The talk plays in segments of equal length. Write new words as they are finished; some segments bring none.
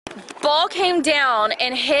Ball came down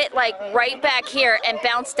and hit like right back here and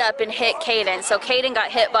bounced up and hit Cayden. So Cayden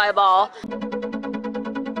got hit by a ball.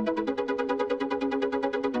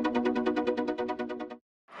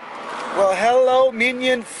 Well, hello,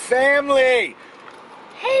 Minion family.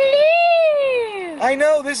 Hello. I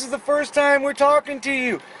know this is the first time we're talking to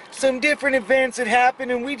you. Some different events had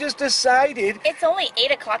happened, and we just decided It's only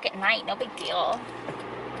 8 o'clock at night. No big deal.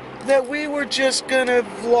 that we were just gonna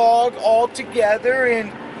vlog all together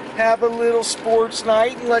and have a little sports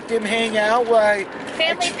night and let them hang out while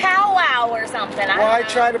Family powwow or something. I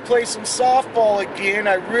try to play some softball again.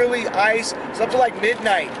 I really ice. It's up to like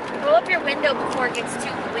midnight. Roll up your window before it gets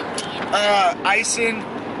too windy. Icing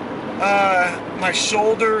my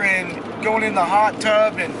shoulder and going in the hot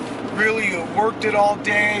tub and really worked it all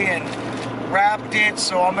day and wrapped it.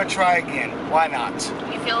 So I'm gonna try again. Why not?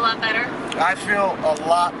 You feel a lot better? I feel a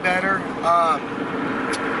lot better.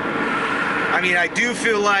 I mean, I do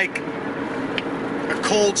feel like a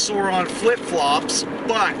cold sore on flip-flops,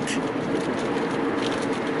 but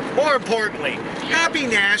more importantly, happy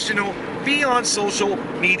National Be on Social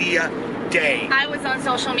Media Day. I was on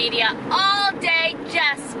social media all day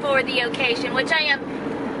just for the occasion, which I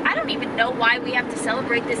don't even know why we have to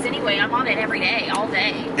celebrate this anyway. I'm on it every day, all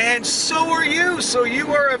day. And so are you, so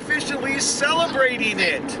you are officially celebrating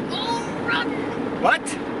it. Oh, run. What?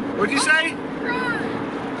 What'd you say? Run.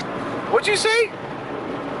 What'd you say?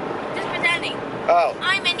 Just pretending. Oh.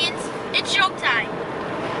 Hi, Minions. It's joke time.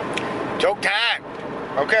 Joke time.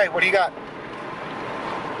 Okay, what do you got?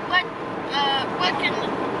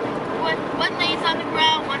 What lays on the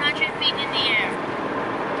ground 100 feet in the air?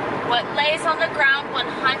 What lays on the ground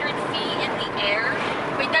 100 feet in the air?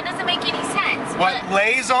 Wait, that doesn't make any sense. What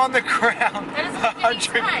lays on the ground? That doesn't make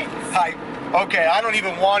any sense. Okay, I don't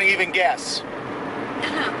even want to even guess.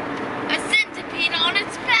 A centipede on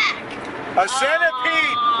its back. A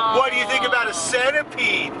centipede! Oh. What do you think about a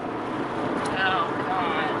centipede? Oh,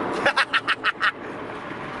 God.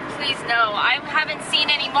 Please no. I haven't seen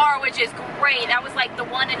any more, which is great. That was like the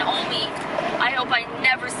one and only. I hope I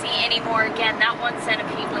never see any more again. That one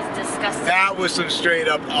centipede was disgusting. That was some straight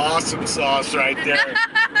up awesome sauce right there.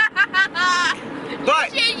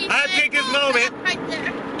 But I take this moment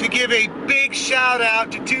to give a big shout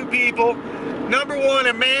out to two people. Number one,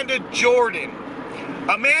 Amanda Jordan.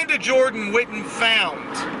 Amanda Jordan went and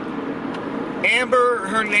found Amber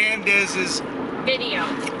Hernandez's video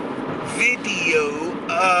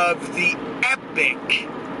of the epic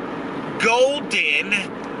golden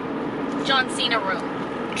John Cena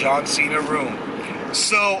room.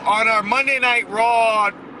 So on our Monday Night Raw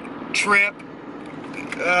trip,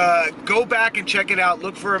 go back and check it out.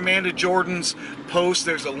 Look for Amanda Jordan's post.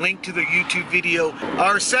 There's a link to the YouTube video.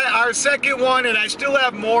 Our second one, and I still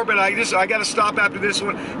have more, but I got to stop after this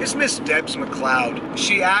one, is Miss Debra Mcleod.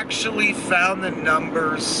 She actually found the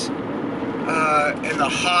numbers and the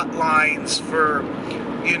hotlines for,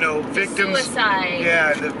 you know, victims. Suicide.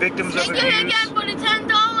 Yeah, the victims of abuse. Again for the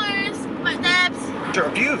 $10, my Debs.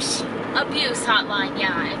 Abuse. Abuse hotline,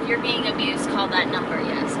 yeah. If you're being abused, call that number,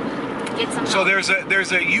 yes. Get some So help.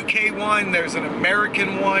 there's a UK one, there's an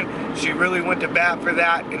American one. She really went to bat for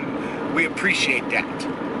that, and we appreciate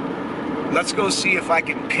that. Let's go see if I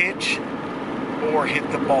can pitch or hit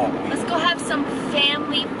the ball. Let's go have some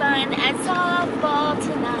family fun at softball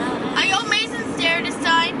tonight. Are you Mason's there this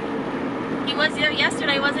time? He was there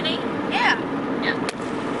yesterday, wasn't he? Yeah.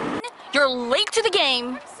 You're late to the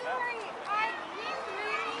game.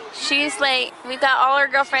 She's late. We've got all our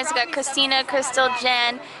girlfriends. We've got Christina, Crystal,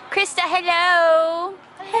 Jen. Krista, hello.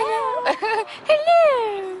 Hello.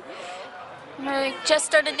 Hello. We just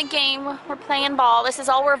started the game. We're playing ball. This is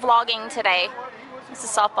all we're vlogging today. This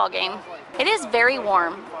is a softball game. It is very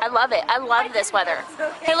warm. I love it. I love this weather.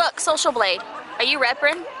 Hey, look, Social Blade. Are you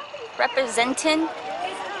representing?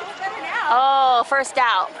 Oh, first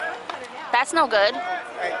out. That's no good.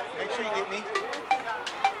 Hey, make sure you get me.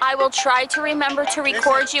 I will try to remember to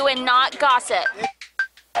record you and not gossip.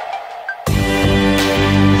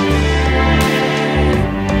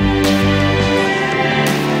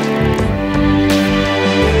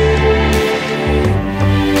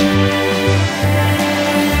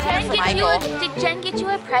 Did Jen get you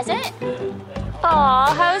a present?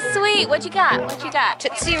 Aw, how sweet. What you got? What you got?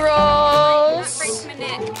 Tootsie Rolls.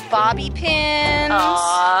 Bobby pins.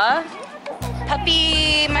 Aw.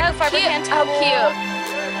 Puppy microfiber hand How towel. cute.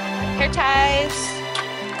 Hair ties.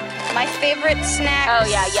 My favorite snacks. Oh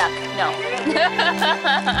yeah, yuck. No.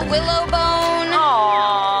 Willow bone.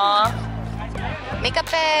 Aww. Makeup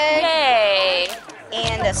bag. Yay.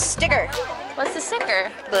 And a sticker. What's the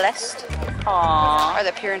sticker? Blessed Aww. are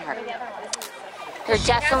the pure in heart. You're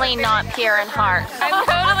definitely not pure in heart. I'm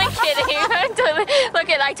totally kidding. Look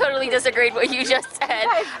at, I totally disagreed with what you just said.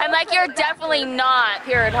 I'm like, you're definitely not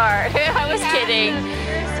pure at heart. I was kidding.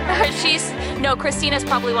 No, Christina's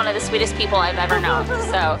probably one of the sweetest people I've ever known.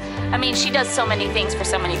 So, I mean, she does so many things for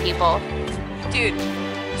so many people. Dude.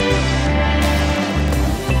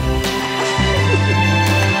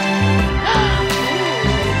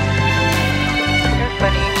 You're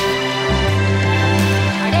funny.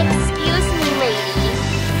 Excuse me, lady.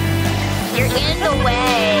 You're in the way.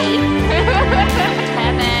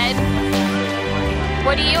 Kevin.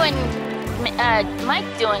 What are you and Mike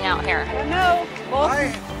doing out here? I don't know.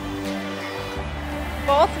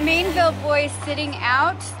 Both Mainville boys sitting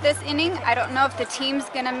out this inning. I don't know if the team's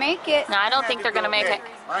gonna make it. No, I don't think they're gonna make it.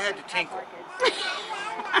 I had to tinkle.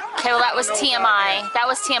 Okay, well that was TMI. That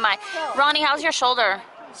was TMI. Ronnie, how's your shoulder?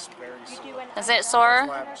 Is it sore?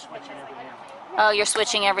 Oh, you're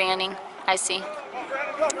switching every inning. I see.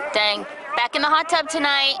 Dang. Back in the hot tub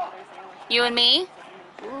tonight. You and me?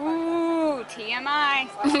 Ooh, TMI.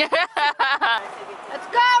 Let's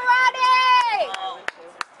go, Ronnie!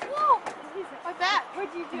 Woo! What's that?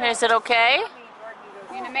 What'd you do? Is it okay?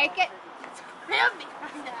 You gonna make it? Well,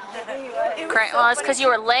 it's because you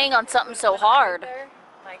were laying on something so hard.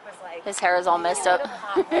 His hair is all messed up.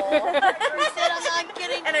 I'm not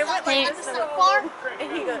kidding. And I went like, is this so far?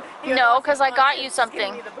 No, because I got you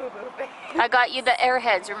something. I got you the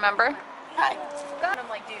Airheads, remember? I'm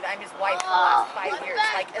like, dude, I'm just wiped for the last 5 years.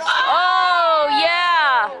 Like, Oh,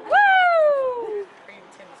 yeah! Woo!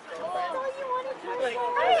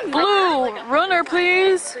 Blue, runner,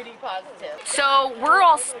 please. pretty positive. So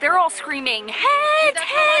they're all screaming, heads,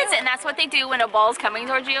 heads, and that's what they do when a ball's coming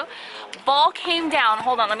towards you. Ball came down,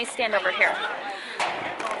 hold on, let me stand over here.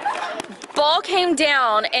 Ball came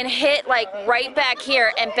down and hit like right back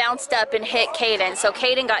here and bounced up and hit Cayden. So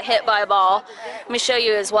Cayden got hit by a ball. Let me show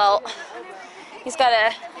you as well. He's got a,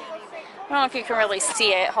 I don't know if you can really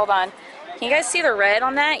see it, hold on. Can you guys see the red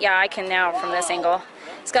on that? Yeah, I can now from this angle.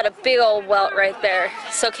 He's got a big old welt right there.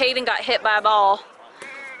 So Cayden got hit by a ball.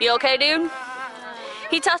 You okay, dude?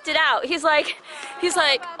 He toughed it out. He's like,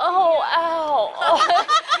 oh, ow, oh,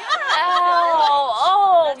 ow,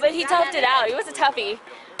 oh, but he toughed it out. He was a toughie.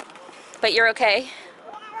 But you're okay?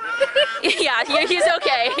 Yeah, he's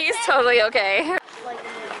okay. He's totally okay.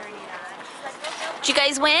 Did you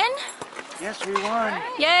guys win? Yes, we won.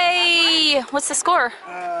 Yay! What's the score?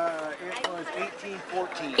 It was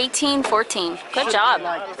 18-14. 18-14. Good job.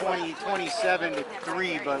 Like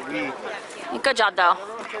 27-3, but we... Good job, though.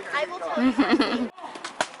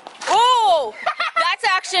 Oh! That's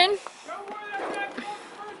action.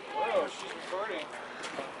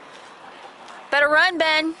 Better run,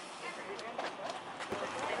 Ben.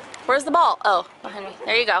 Where's the ball? Oh, behind me.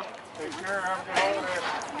 There you go.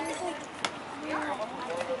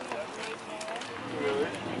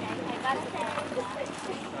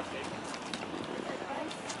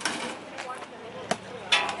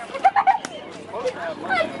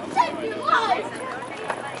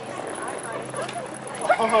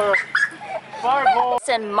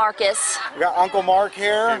 And Marcus. We got Uncle Mark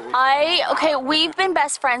here. Okay, we've been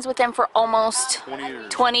best friends with him for almost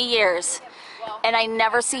 20 years. And I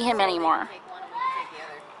never see him anymore.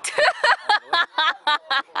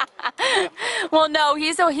 Well, no,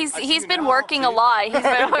 he's been working a lot. He's been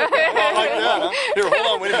like that, huh? Here, hold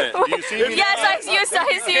on, wait a minute. Do you see me? Yes, I see you. I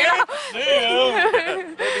see you.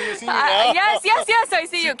 Do you see me now? Yes, I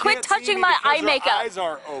see you. Quit touching my eye makeup. Your eyes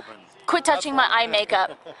aren't open. Quit touching my eye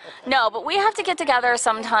makeup. No, but we have to get together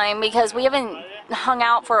sometime because we haven't hung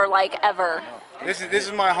out for like ever. This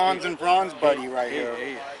is my Hans and Franz buddy right here.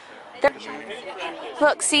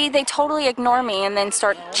 Look, see, they totally ignore me and then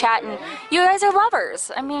start chatting. You guys are lovers.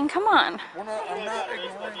 I mean, come on. I'm not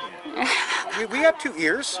ignoring you. We have two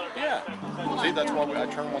ears. Yeah. See, that's why I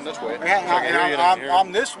turn one this way. Yeah,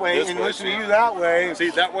 I'm this way and listen to you that way. See,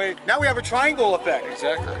 that way. Now we have a triangle effect.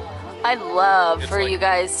 Exactly. I'd love for you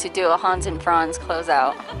guys to do a Hans and Franz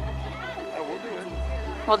closeout. Oh, we'll do it.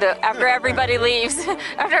 We'll do it after everybody leaves.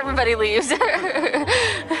 After everybody leaves.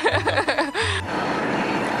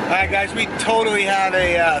 Alright guys, we totally had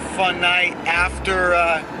a fun night after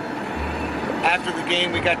the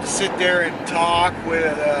game. We got to sit there and talk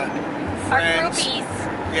with friends. Our groupies.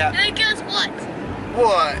 Yeah. And guess what?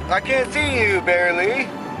 What? I can't see you barely.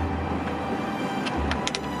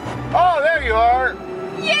 Oh, there you are.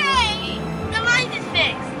 Yay! The line is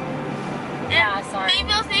fixed. Yeah, sorry.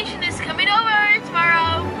 Mainville's Nation is coming over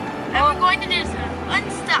tomorrow, and we're going to do some fun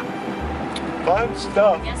stuff. Fun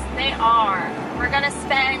stuff. Yes, they are. We're going to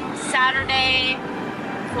spend Saturday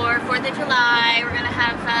for 4th of July. We're going to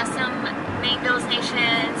have some Mainville's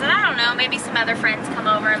Nations, and I don't know, maybe some other friends come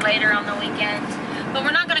over later on the weekend. but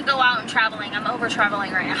we're not gonna go out and traveling. I'm over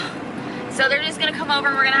traveling right now. So they're just gonna come over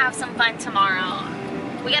and we're gonna have some fun tomorrow.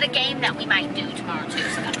 We got a game that we might do tomorrow too,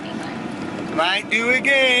 so that'll be fun. Might do a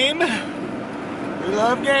game. We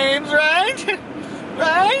love games, right?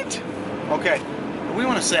 Right? Okay, what do we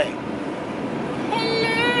want to say?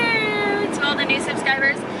 Hello to all the new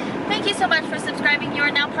subscribers. Thank you so much for subscribing. You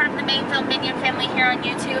are now part of the Mainville Minion family here on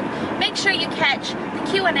YouTube. Make sure you catch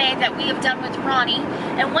the Q&A that we have done with Ronnie.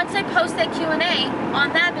 And once I post that Q&A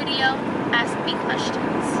on that video, ask me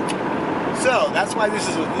questions. So, that's why this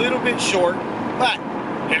is a little bit short, but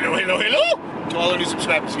hello, hello, hello to all our new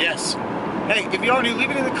subscribers, yes. Hey, if you are new, leave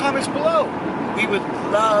it in the comments below. We would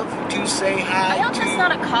love to say hi I hope there's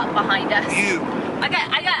not a cop behind us. you.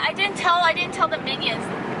 I didn't tell the minions.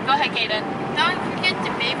 Go ahead, Cayden. Don't forget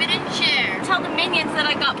to favorite and share. Tell the minions that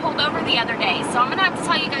I got pulled over the other day, so I'm gonna have to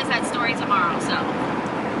tell you guys that story tomorrow. So.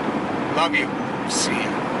 Love you. See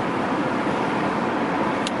you.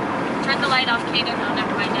 Turn the light off, Cayden. Oh,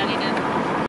 never mind, Daddy did.